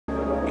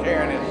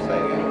carrying his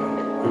saying.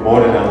 Good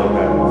morning, Elder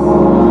Patmos.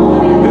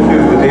 This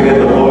is the day that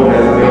the Lord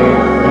has made.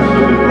 We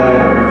shall be glad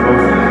and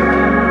rejoice in it.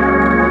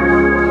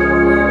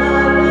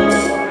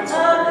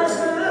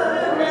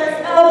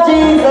 Of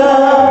Jesus,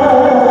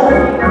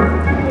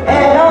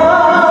 and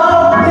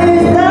all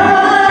He's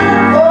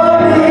done for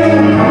me.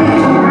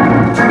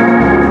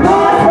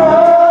 My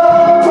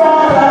soul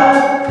cries,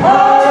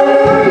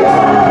 hallelujah.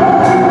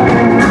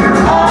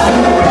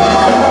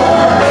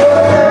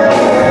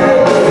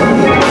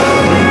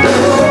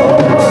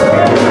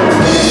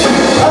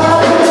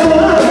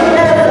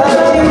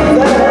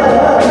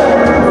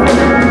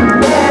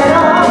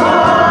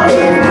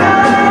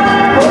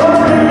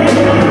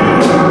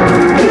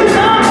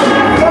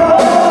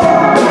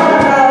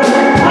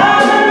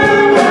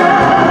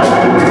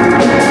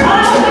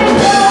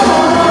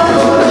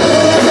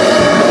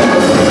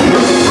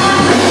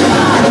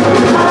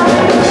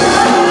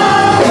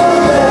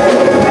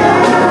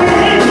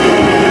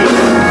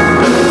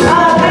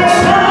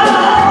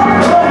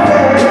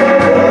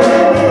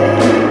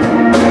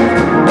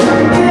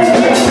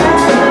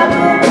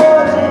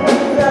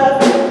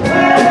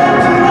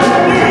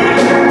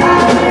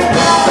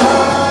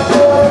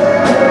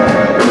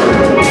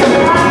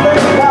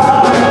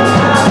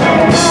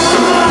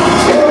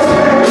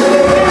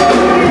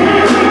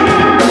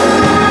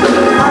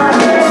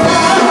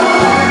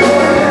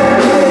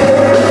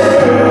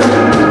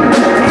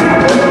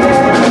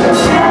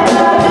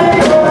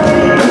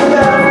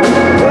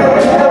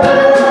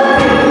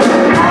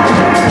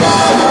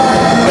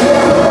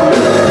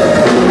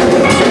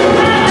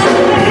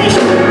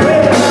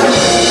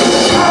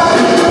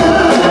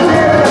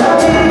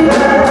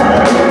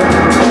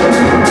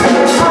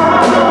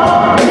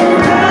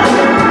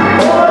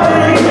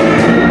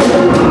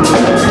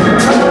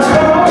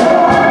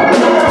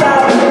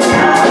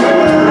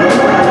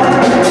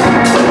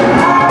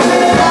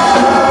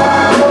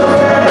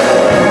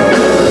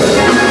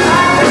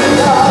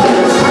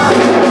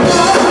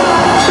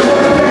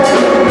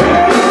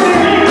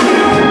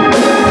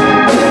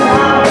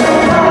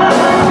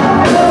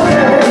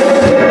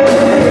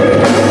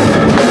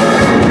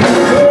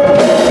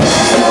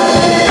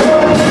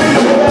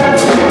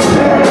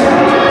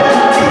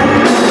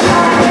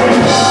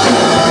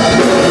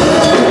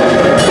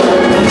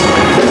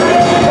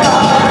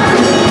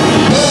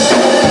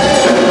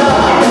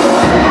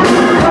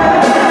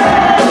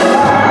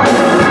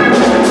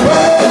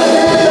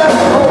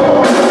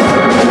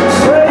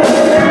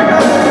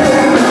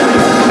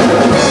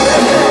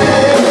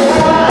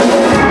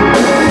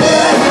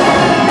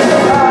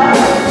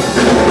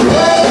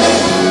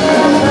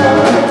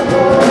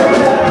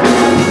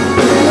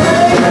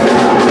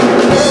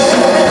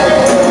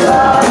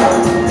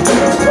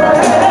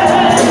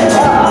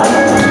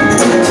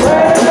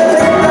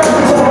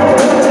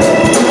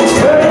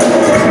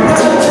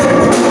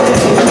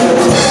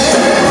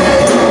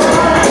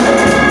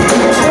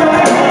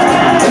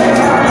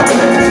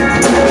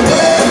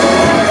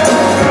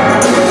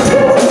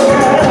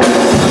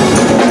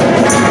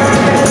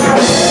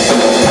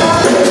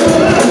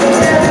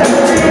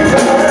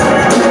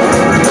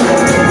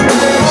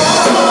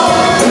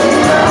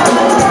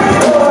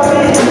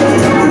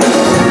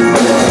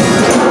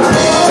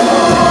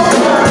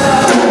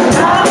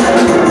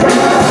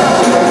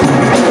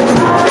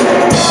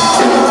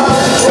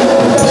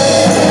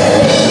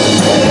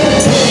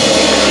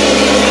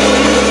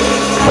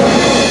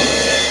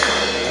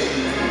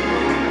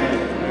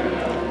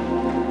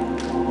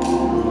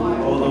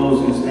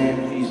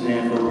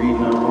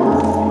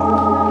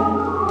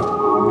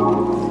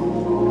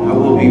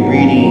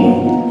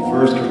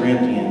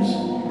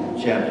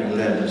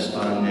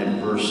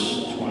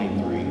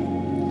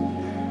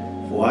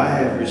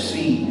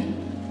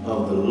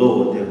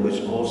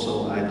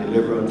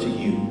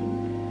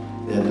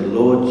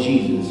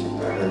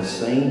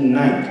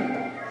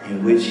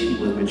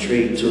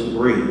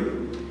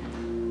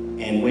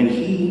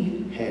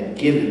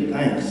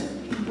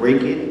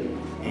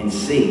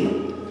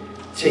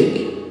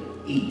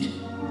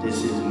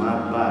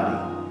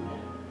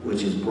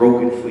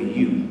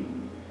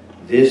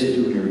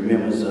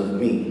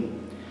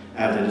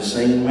 After the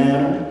same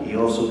manner, he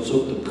also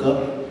took the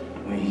cup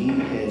when he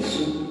had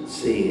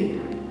said,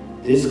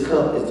 "This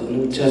cup is the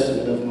New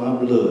Testament of my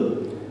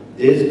blood.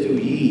 This do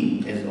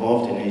ye as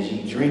often as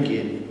ye drink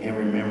it in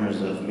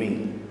remembrance of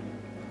me.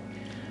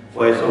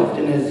 For as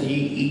often as ye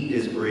eat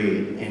this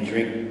bread and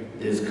drink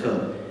this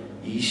cup,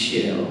 ye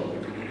shall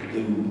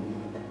do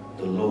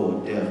the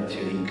Lord death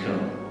till he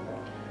come.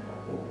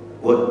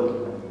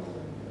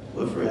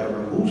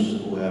 Whatsoever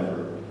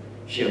whosoever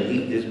shall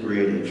eat this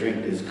bread and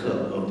drink this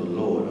cup of the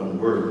Lord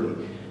unworthily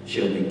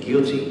shall be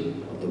guilty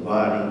of the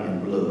body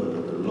and blood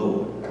of the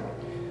Lord.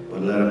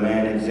 But let a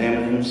man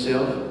examine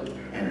himself,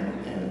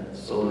 and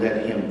so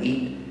let him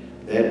eat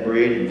that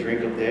bread and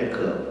drink of that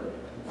cup.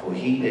 For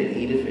he that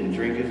eateth and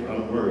drinketh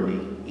unworthily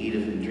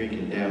eateth and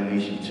drinketh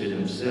damnation to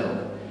himself,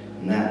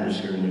 not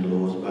discerning the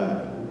Lord's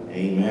body."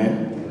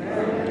 Amen.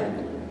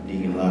 Amen.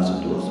 Deacon Elijah,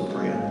 do us a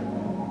prayer.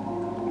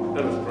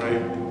 Let us pray.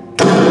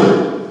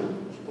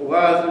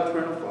 Wise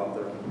eternal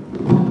Father,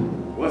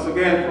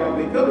 again, Father,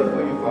 we come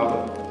before you, Father,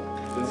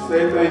 to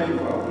say thank you,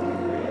 Father.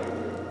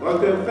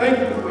 Lord, to thank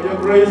you for your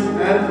grace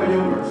and for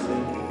your mercy.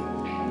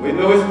 We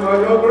know it's by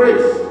your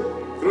grace,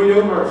 through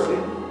your mercy,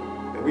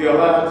 that we are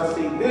allowed to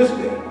see this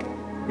day.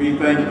 We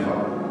thank you,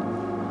 Father.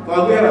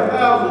 Father, we had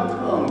 1,000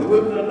 tongues. It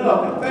wasn't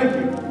enough to thank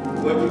you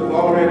for what you've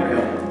already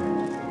done.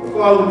 But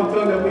Father, with the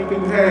tongue that we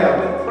do have,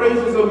 the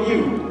praises of you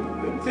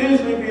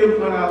continuously be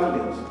upon our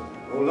lips.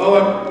 Oh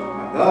Lord,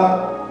 my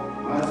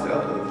God, my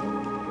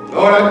salvation.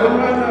 Lord, I come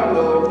right now,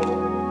 Lord, in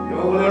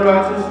your holy and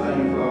righteous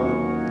name,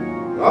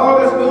 Father. All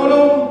that's going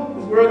on in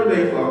this world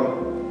today, Father,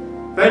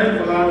 thank you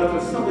for allowing us to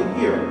assemble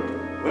here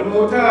one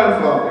more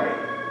time, Father.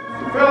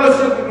 The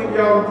fellowship to give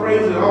you all the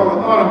praise and all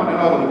the honor and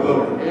all the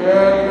glory.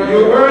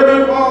 You're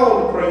worthy of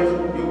all the praise.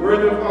 You're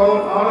worthy of all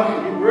the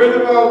honor. You're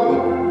worthy of all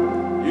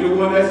glory. You're the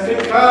one that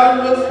sits high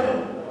and looks down.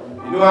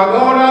 You know our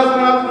going outs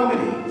and our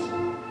coming ins.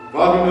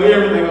 Father, you know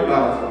everything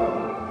about us,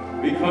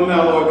 Father. We come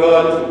now, Lord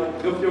God,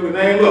 just lift your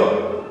name up.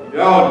 Give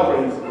you all the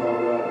praise,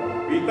 Father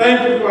God. We thank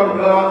you, Father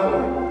God,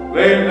 for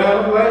laying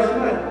down the last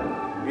night.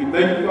 We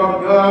thank you,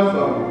 Father God,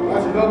 for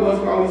watching over us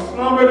while we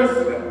slumbered and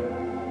slept.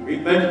 We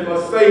thank you for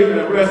saving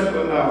and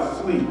resting our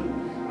sleep.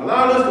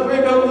 Allow us to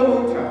wake up one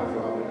more time,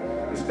 Father.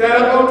 To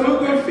stand up on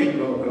 2 good feet,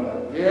 Lord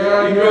God. We give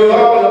you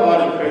all the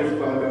honor and praise,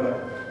 Father God.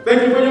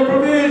 Thank you for your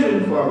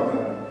provision, Father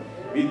God.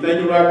 We thank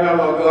you right now,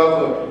 Lord God,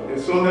 for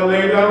the son that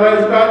laid down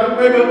last night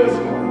to wake up this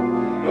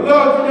morning. But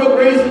Lord, for your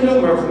grace and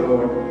your mercy,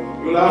 Lord,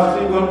 you allow us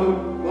to see one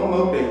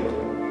more day,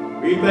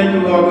 Lord. We thank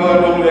you, Lord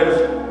God, don't let us,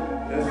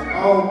 there's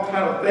all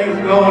kind of things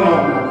going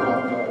on now,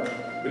 Father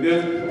God. With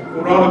this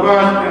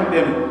coronavirus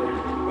pandemic.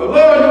 But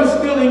Lord, you're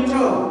still in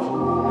charge.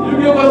 You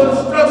give us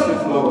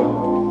instructions, Lord.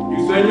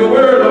 You say in your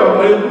word, Lord,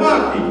 but it's my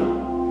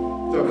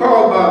people to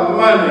call by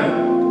my name.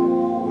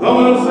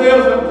 Humble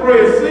themselves and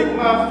pray, seek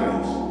my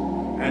face,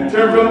 and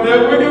turn from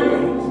their wicked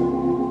ways.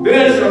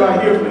 Then shall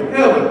I hear from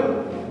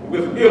heaven,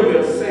 will forgive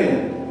their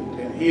sin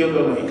and heal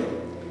the land.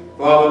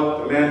 Father,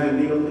 the land's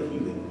in need of the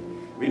healing.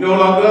 We know,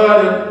 Lord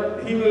God,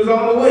 that the healing is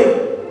on the way.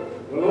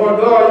 But Lord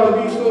God,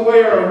 you'll be so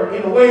aware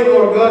in a way,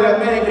 Lord God, that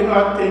man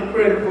cannot take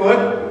credit for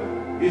it.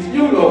 It's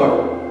you,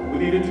 Lord, we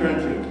need to turn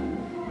to.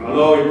 Now,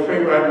 Lord, we pray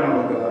right now,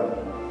 Lord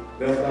God.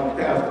 Bless our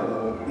pastor,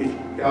 Lord.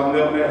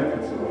 Calvin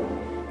Matthews, Lord.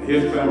 And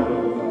his family,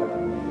 Lord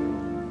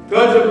God.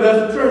 Touch and bless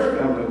the church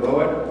family,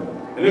 Lord.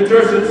 And the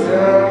church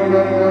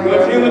itself.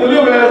 Touch heal and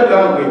deliver as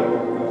thou will,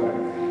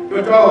 Lord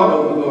God. Touch all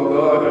those, Lord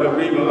God, that are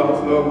grieving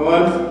lost loved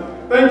ones.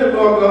 Thank you,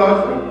 Lord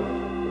God, for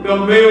them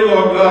veil,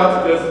 Lord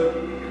God, to just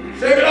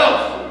shake it off.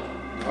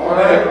 All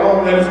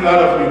that is not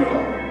of you,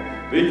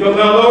 Father. We come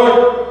now, Lord.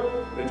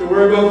 Let your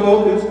word go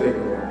forth this day,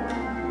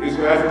 Lord. This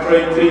way I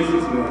pray in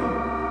Jesus' name.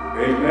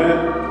 Amen.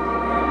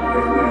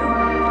 Amen.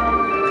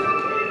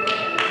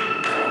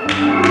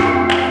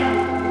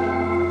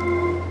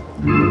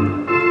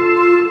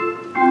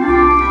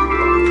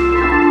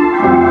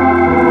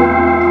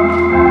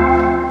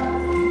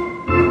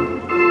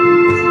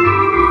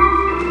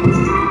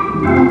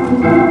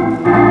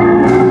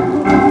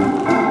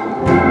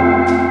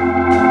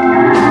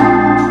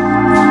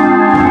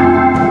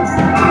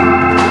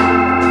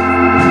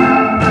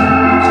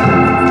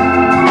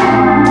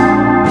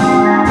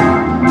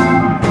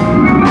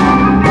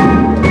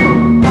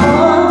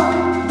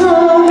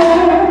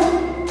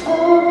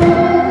 Oh,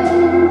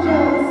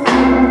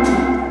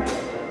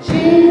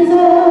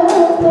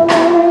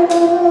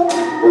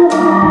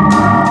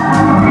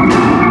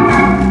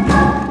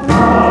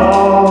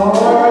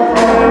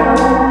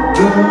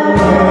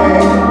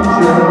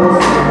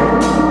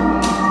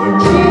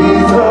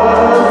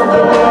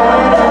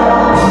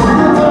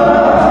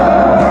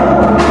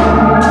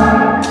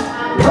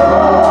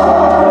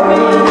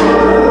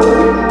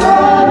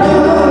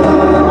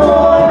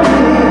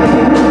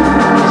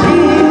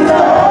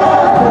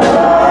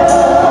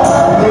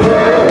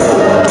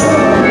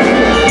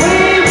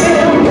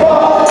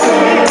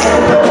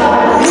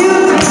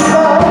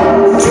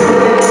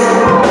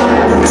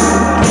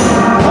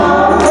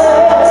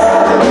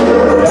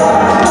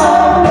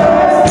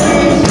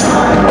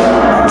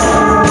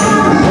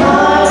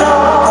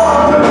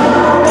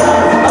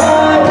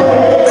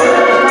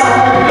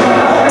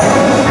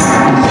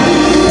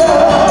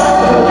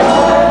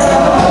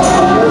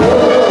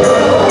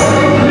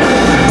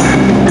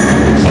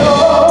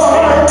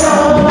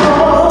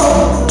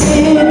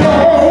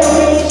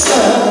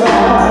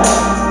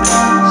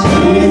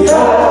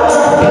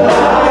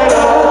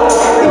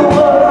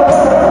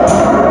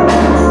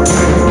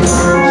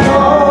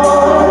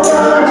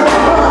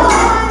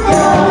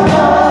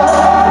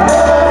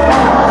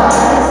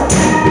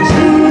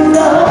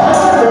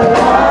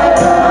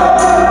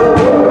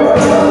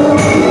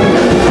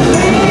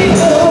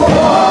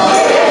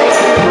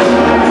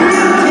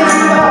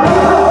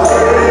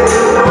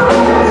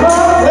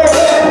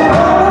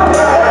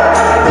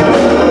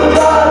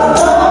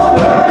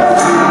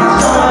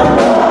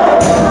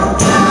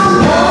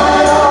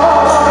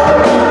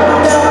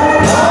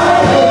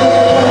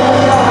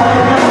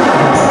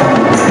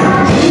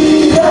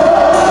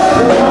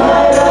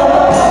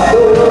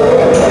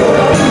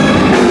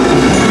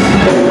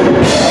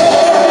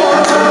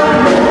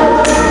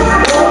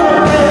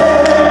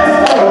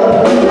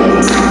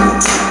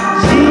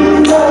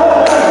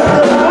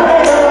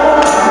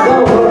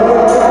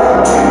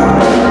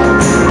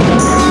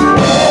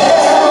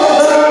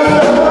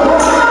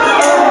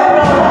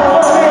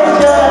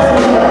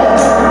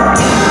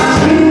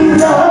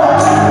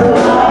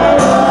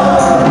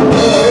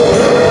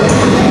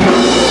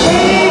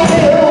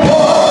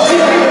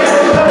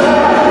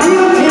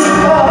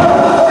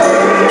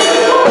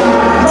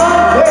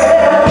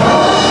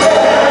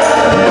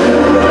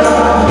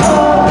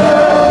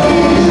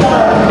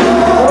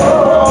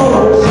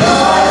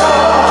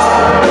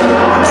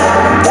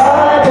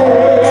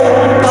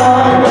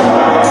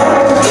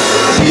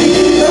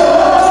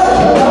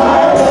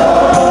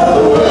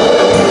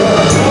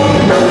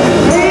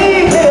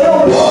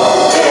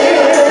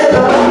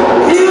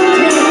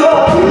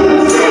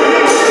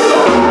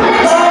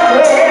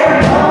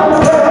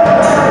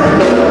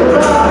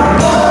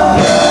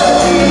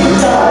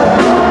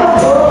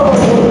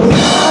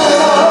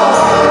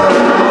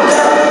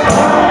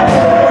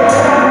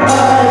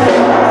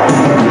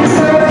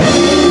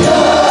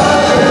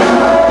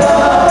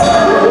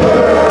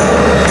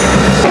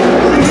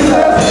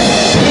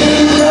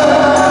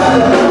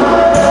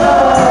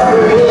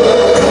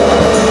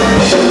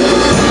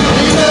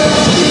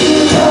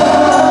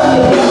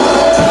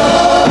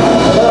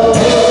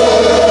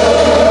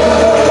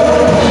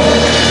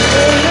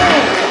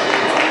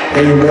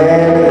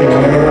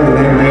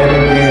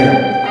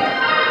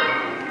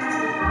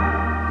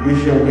 We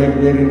shall make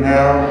ready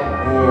now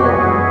for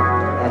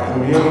our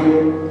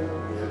communion.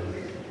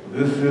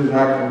 This is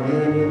our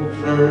communion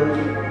service.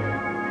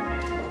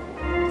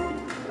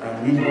 And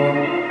we want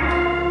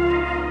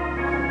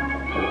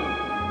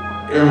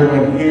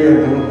everyone here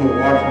and those who are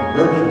watching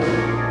virtually,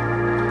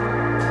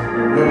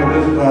 remember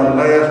this is our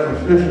last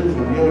official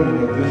communion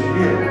of this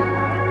year.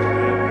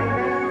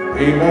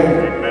 Amen.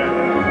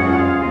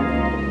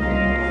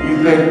 We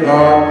thank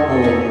God for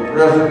the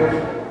presence.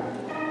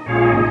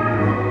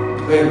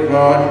 Thank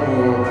God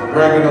for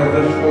bringing us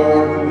this far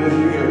through this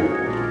year.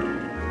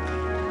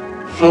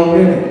 So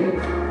many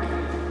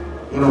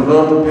would have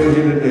loved to be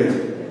here today.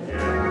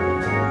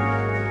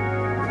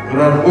 But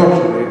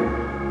unfortunately,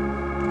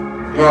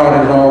 God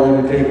has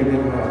already taken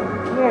them out.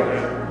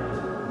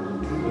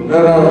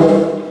 Let us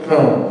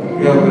come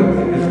together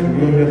in this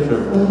communion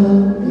service to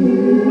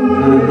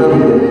remember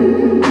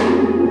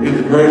His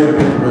grace and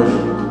His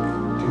mercy.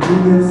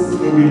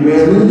 To be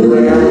led in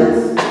prayer.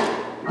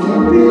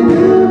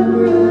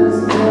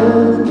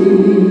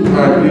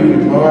 Our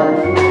Deacon Mark,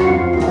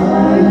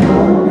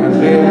 and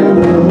then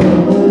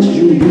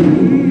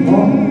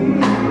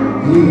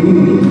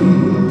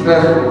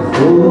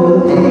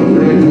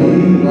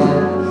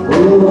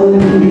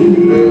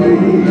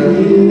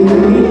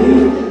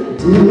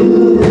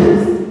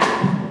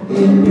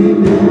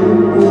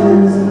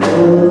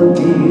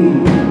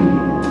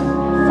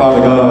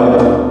Father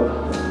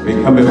God, we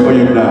come before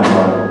you now,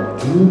 Father.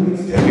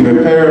 And we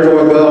prepare,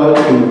 Lord God,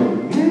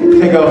 to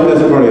take off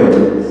this bread.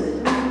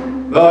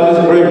 Lord, this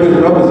bread which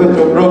represents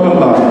your broken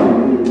body.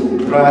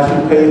 Christ,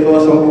 you paid for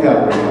us on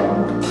Calvary,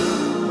 Father.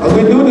 As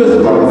we do this,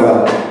 Father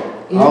God,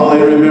 all in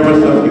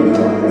remembrance of you,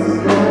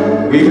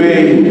 Father. We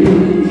may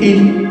keep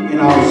in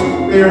our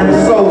spirit and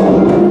soul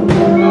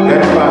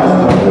that Christ,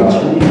 Lord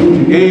God.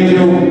 You gave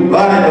your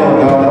body, Lord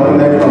God, on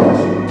that cross.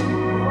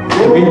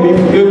 To be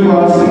forgiven for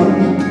our sins.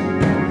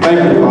 Thank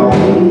you, Father,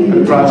 for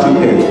the price you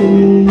paid.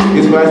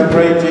 This is why I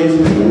pray,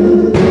 Jesus.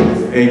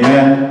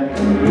 Amen.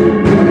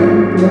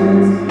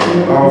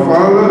 Our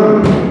Father,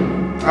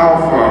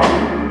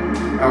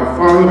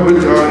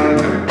 which art in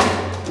heaven.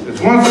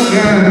 It's once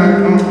again I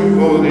come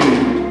before thee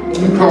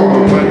to call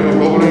on your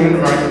holy and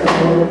righteous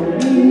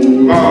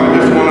name. Father, I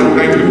just want to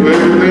thank you for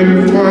everything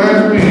before I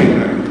ask me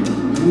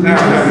anything. Now,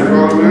 Heavenly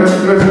Father, we ask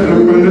blessings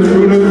upon this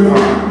fruit of the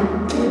vine.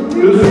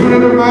 This fruit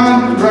of the vine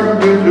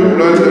represents your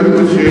blood that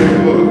was shed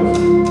for us.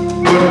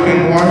 What can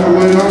wash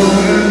away all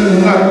sin?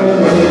 Nothing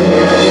but the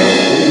blood.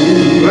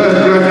 Let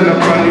blessing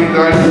upon these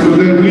items so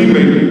that we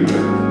may be blessed.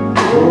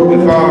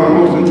 And Father,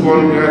 most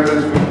importantly, I ask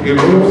us forgive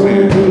us of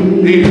sin.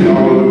 These are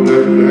all of the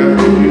blessings I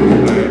ask in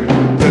Jesus' name.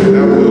 Let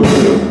that will be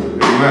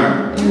done. Amen.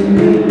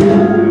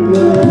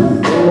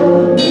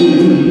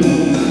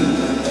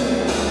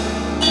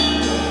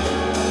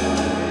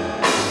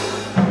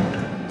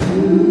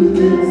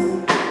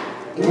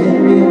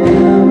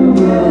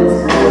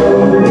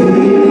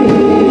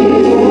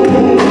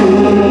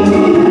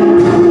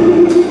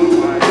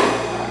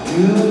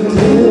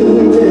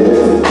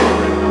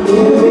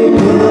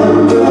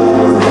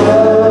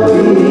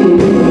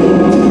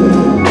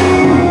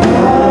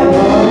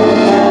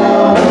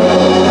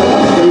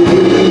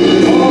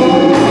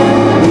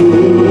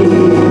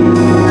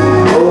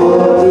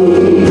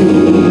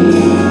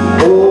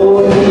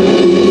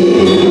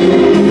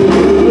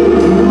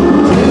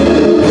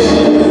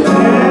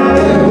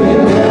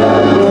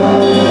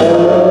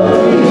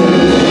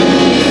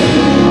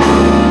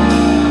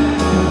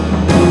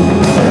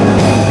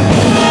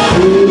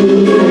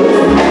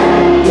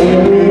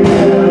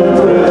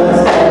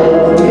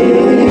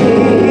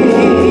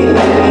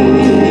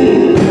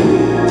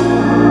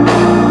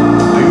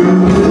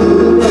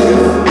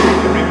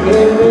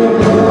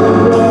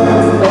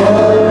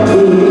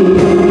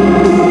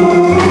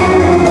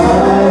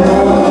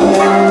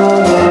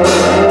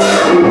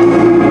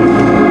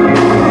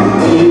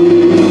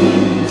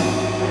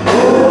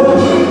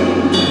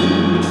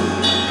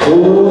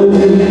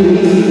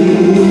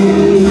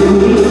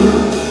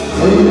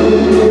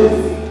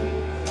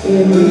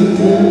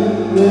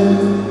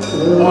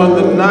 On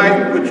the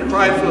night which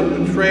Christ was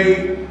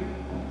betrayed,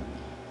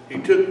 he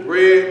took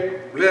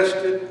bread, blessed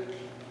it,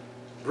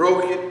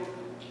 broke it,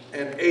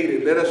 and ate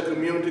it. Let us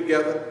commune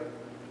together.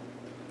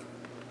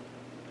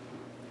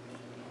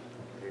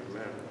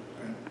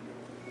 Amen.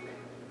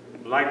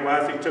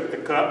 Likewise, he took the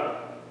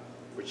cup,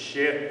 which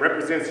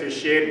represents his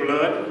shed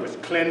blood,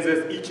 which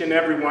cleanses each and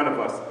every one of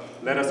us.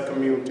 Let us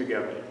commune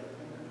together.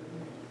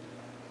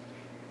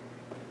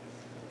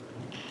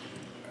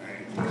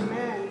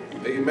 Amen.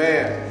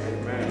 Amen.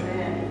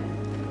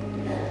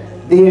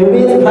 There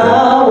is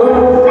power,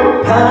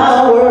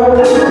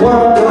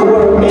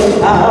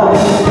 wonder-working power in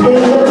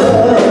the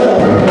blood.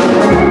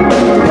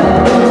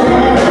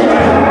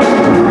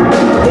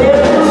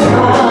 There is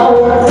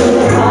power,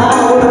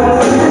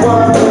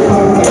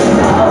 wonder-working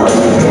power in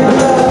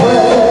the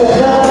precious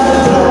blood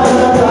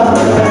of the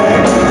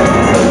Lamb.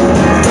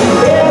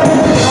 There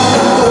is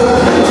power,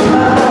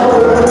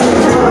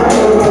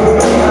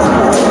 wonder-working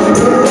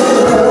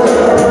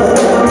power in the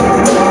blood of the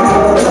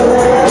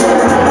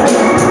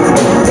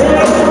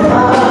Lamb.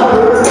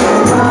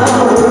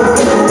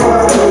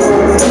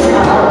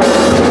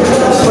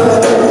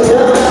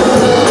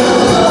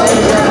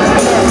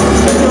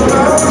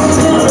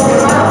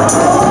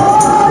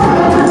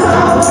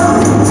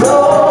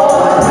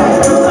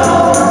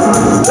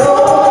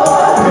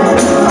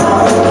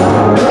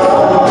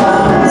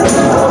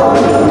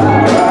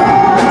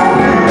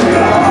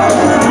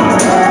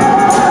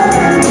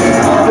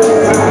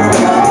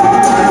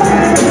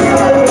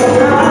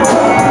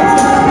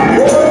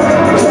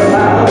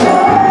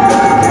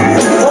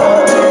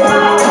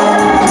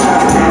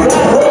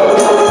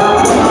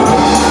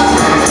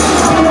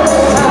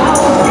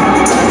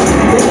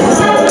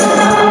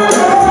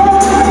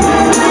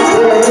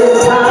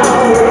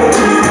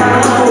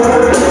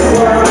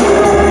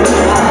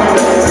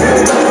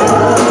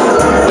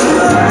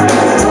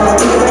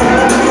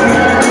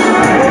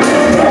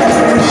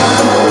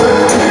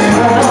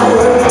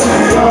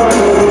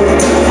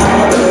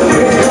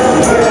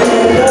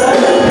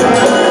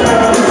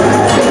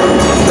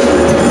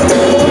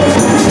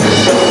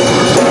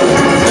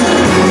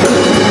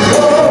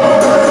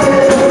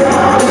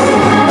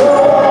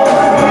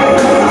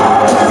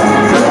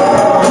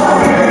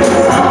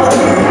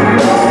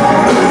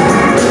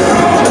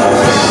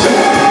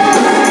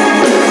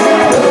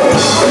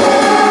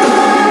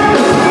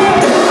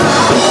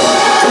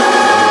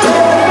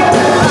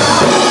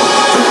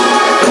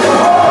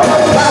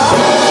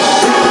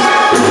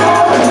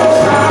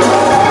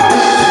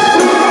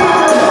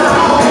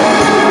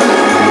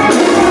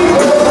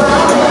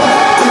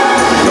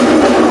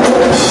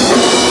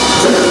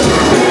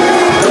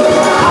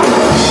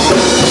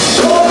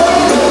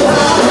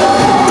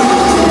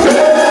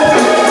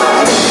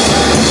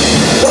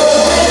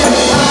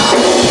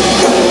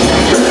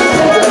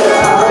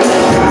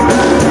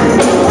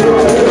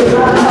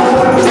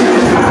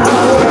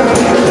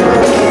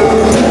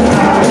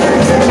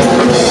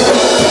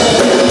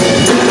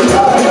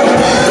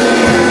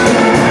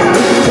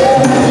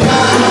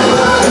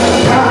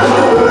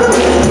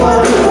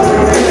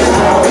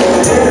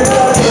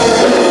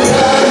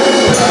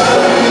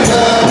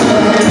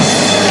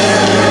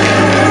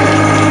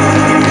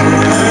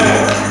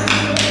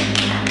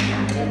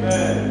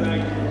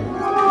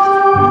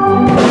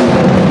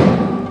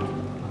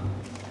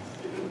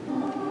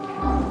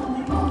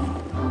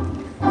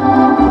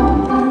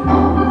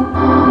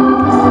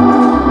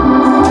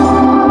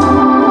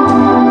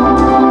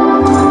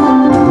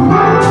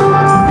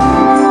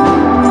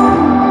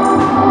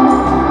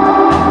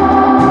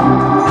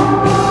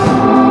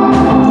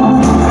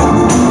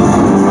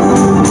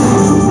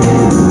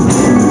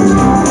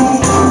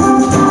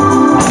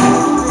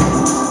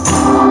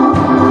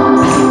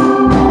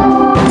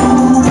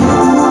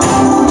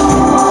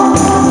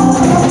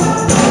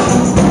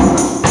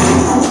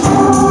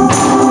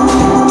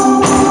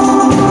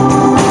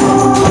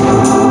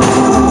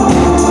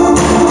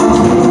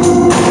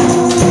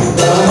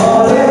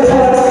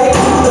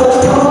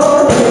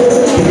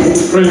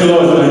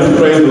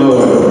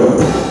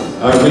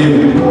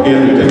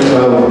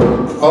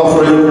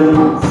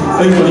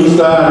 Please on each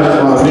side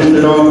of our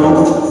district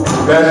office,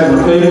 passing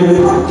the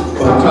table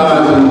for the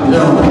tithes and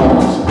general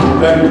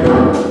performance. Thank you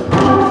very much.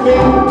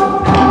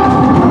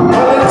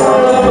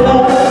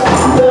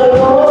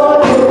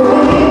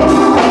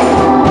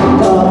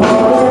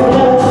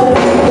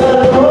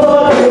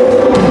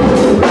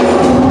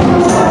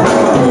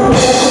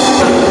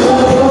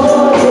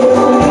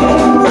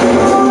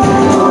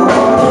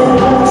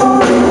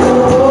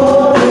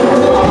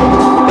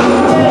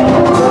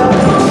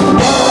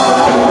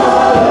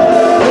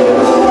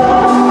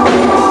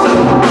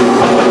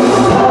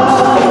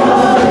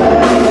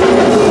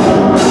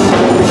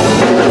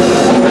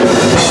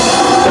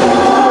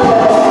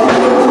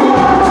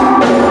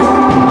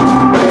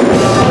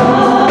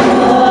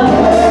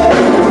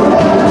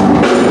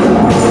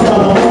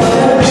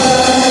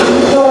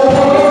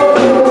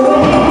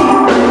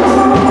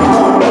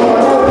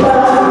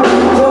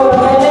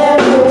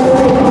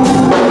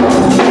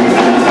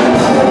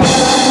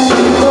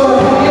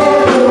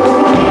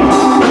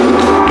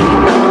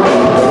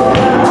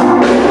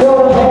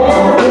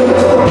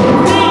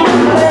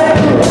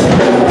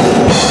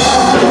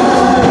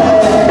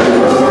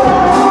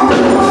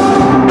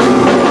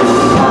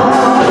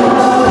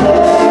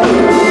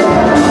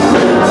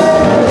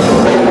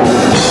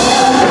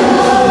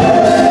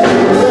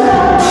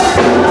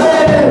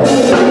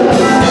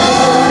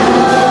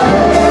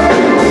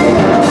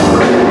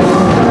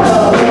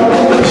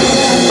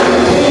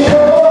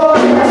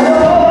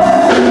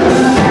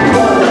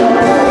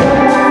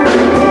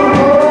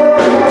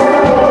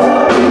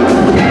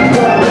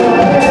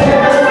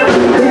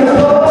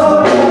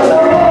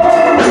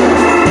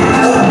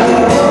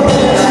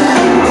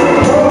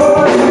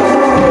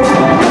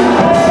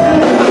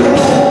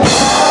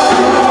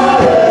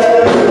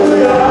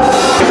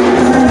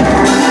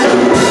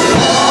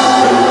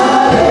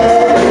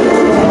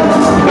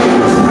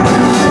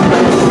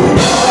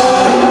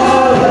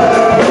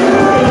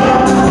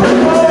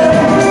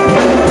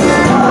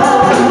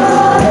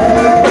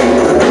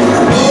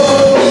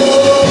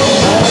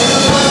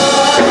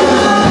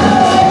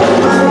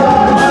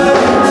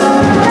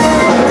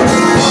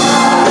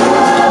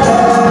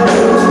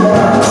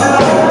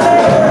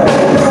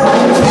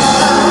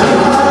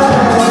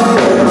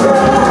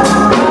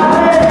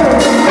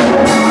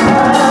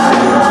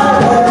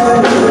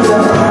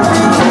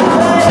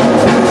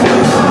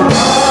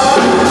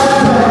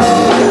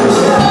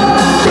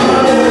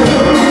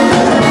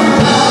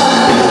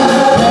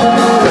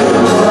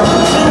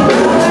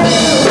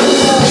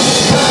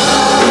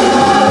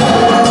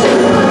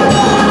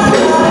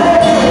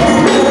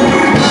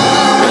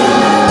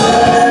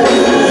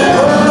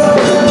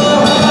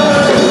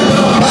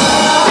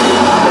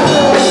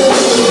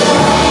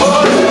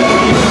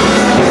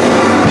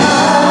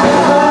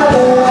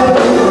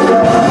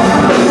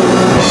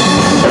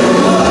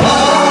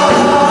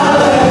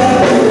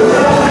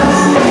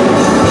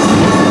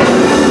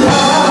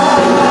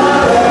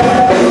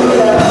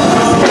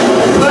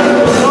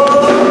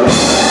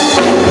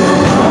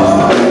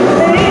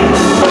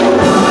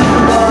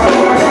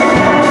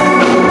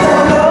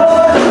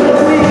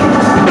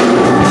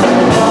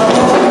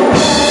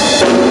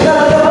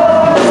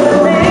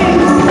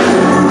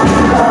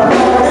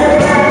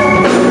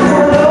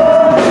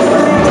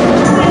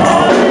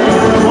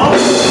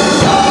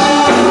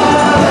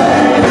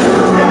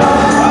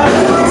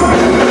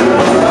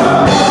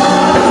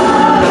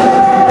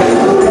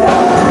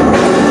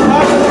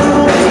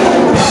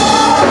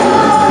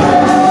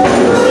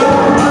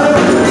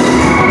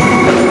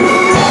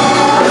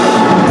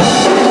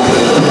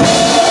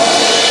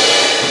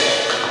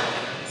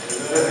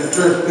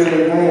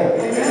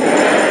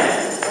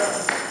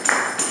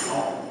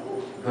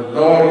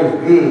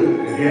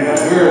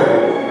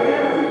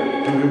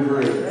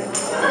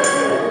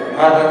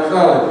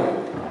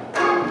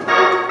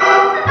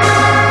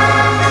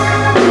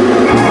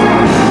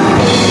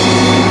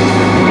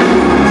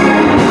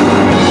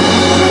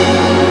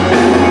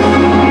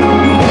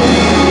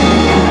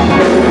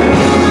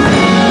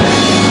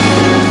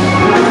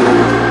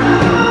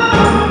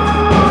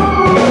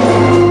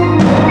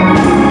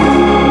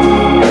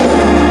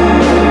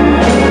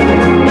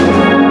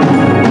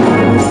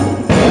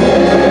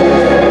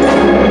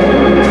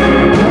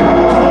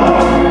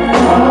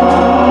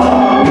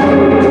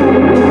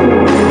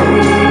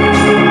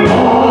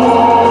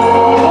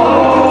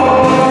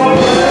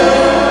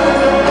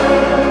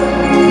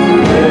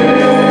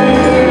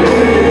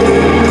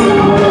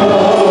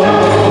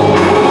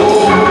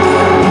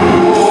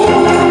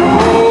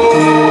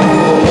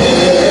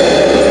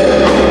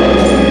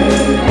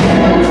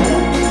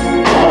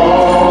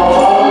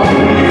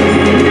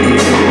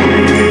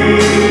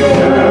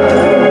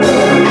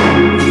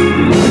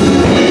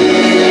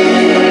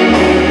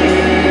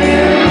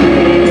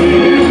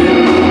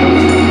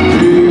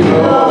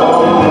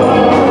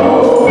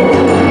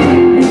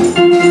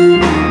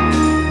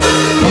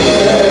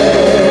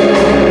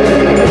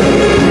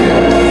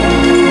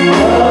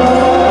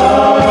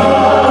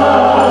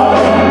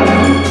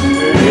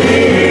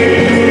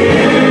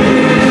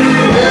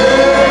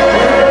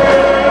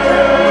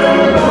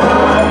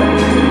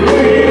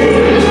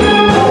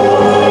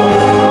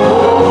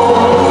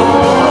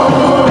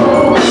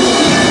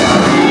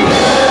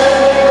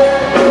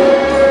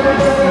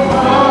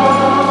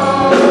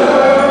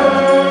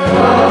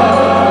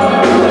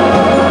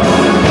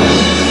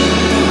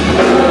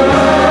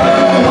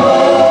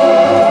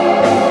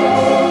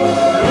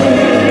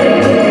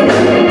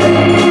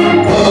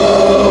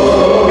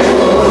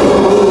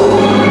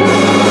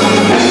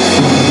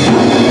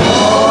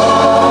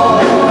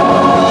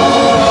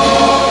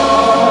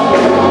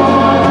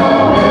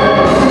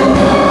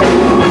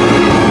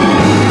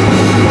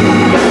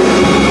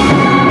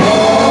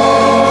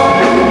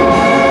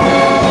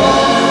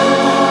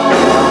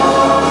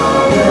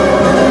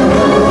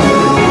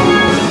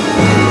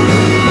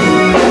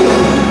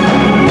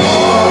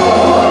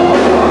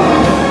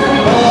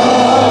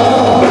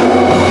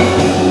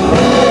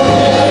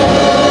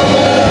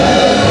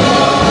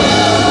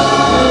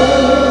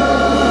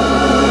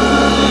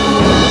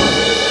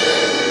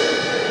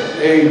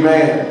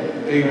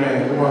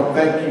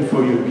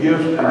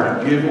 your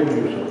giving,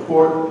 your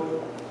support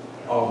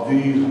of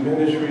these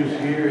ministries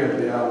here at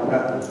the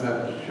Patmos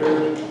Baptist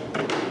Church.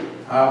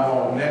 However,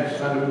 on next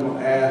Sunday, we're going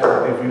to ask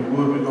if you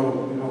would, we're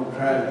going to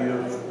try to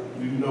give,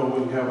 you know,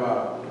 we have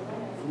our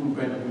food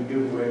bank, we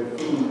give away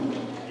food.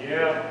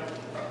 Yeah.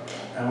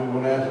 And we're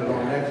going to ask that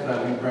on next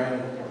Sunday, we bring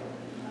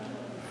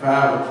 $5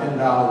 or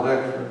 $10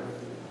 extra.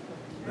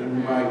 Then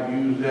we might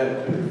use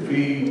that to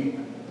feed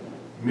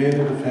many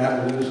of the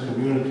families in this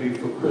community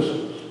for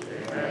Christmas.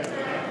 Amen.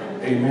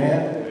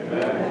 Amen.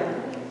 Amen.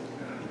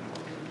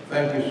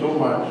 Thank you so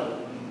much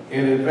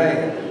in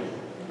advance,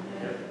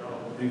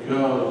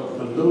 because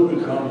the little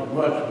becomes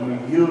much when we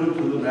yield it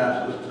to the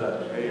Master's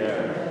touch.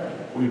 Amen.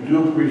 We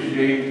do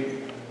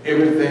appreciate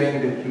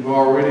everything that you've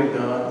already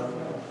done.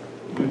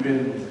 We've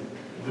been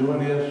doing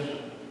this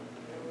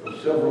for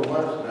several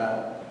months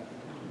now.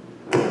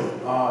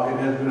 It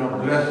has been a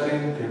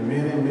blessing to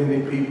many,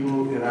 many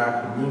people in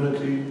our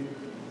community.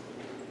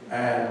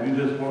 And we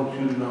just want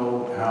you to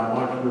know how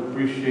much we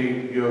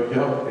appreciate your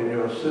help and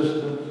your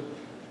assistance.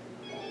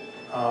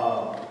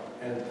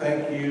 And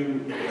thank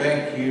you,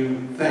 thank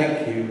you,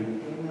 thank you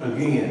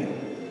again.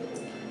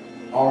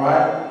 All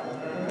right?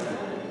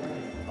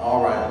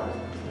 All right.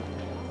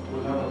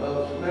 We'll have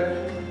another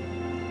selection.